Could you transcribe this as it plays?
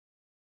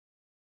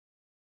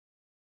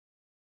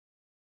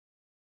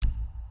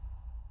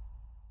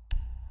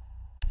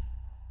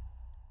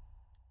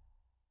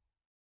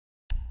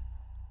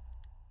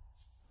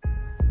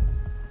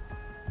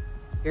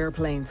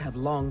Airplanes have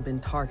long been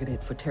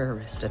targeted for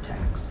terrorist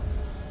attacks.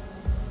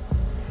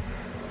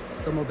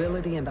 The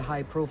mobility and the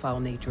high-profile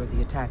nature of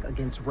the attack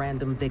against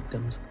random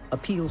victims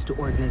appeals to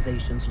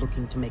organizations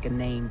looking to make a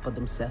name for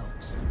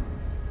themselves.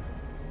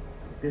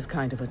 This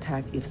kind of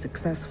attack, if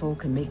successful,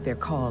 can make their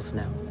cause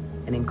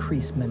known and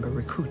increase member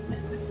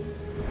recruitment.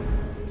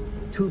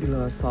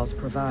 Tubular assaults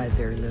provide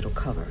very little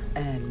cover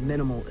and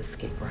minimal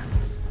escape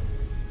routes.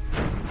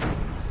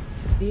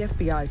 The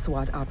FBI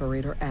SWAT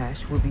operator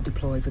Ash will be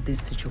deployed for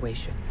this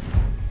situation.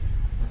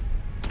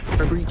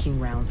 Her breaching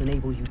rounds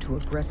enable you to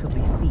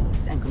aggressively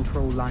seize and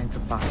control lines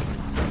of fire.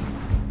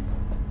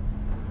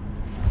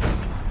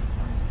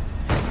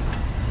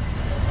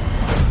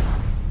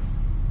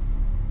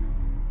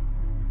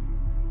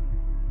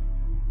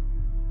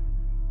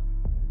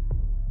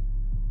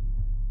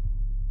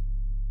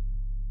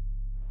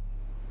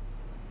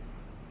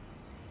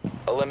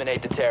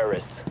 Eliminate the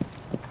terrorists.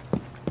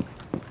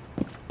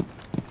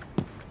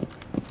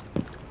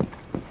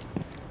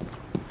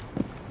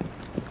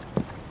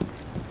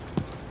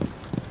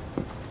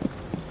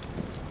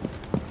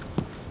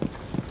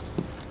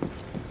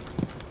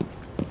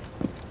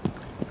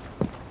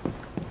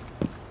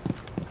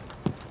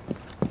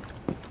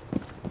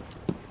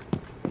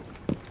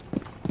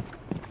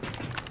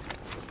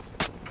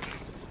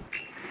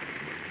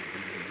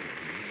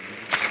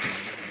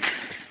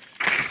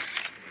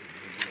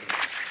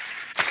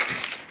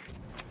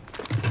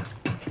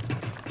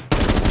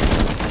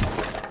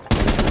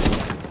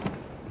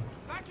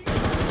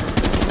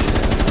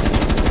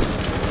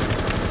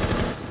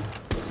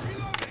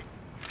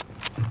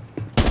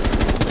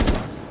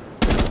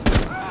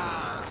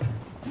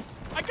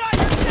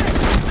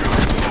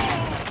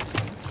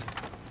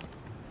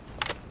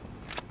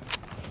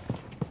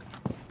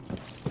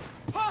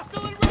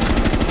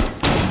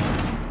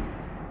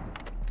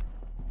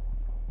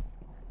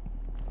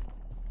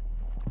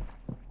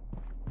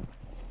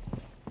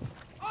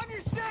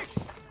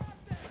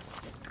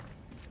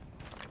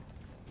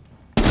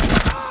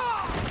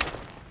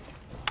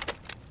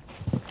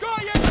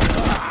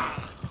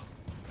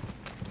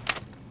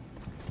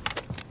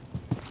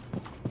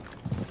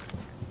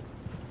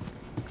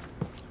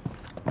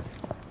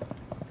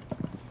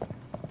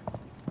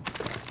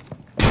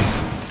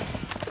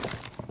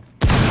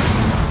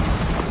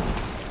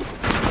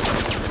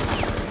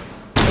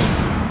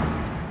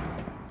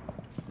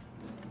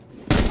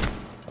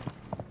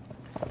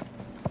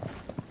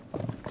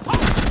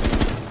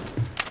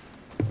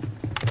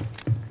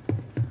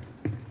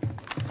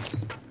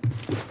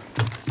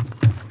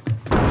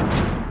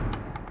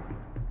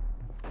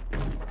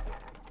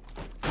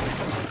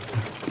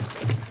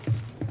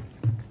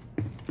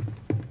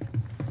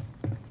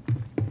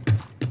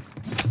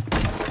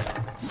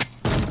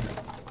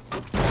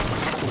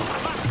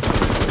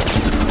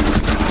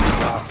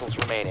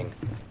 Remaining.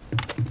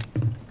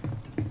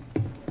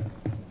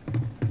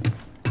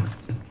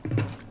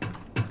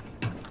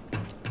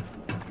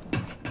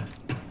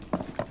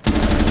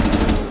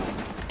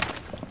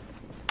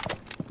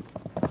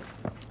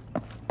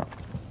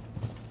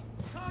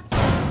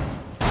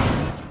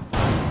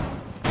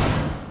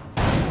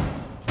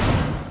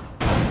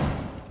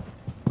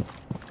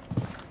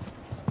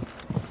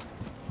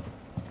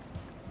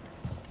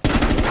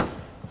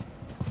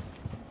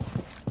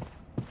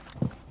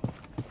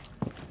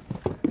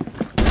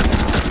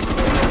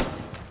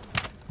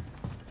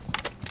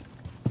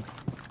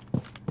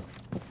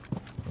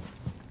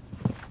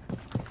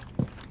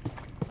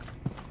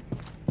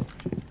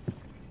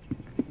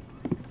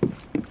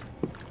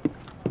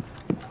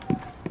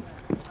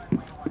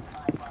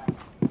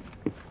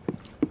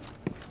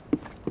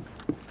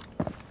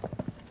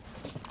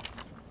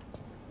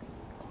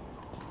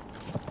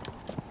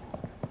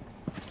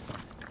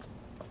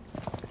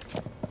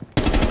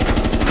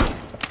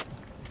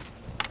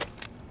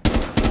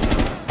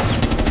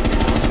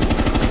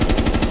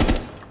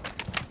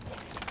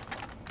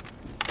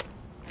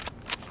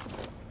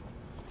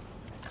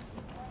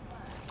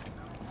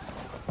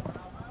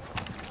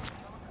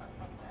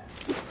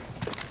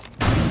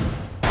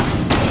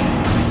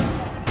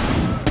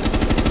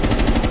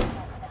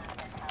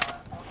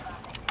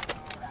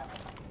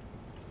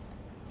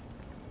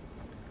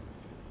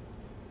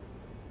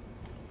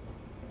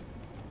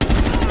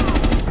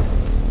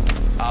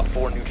 Op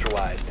 4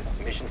 neutralized.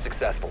 Mission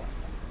successful.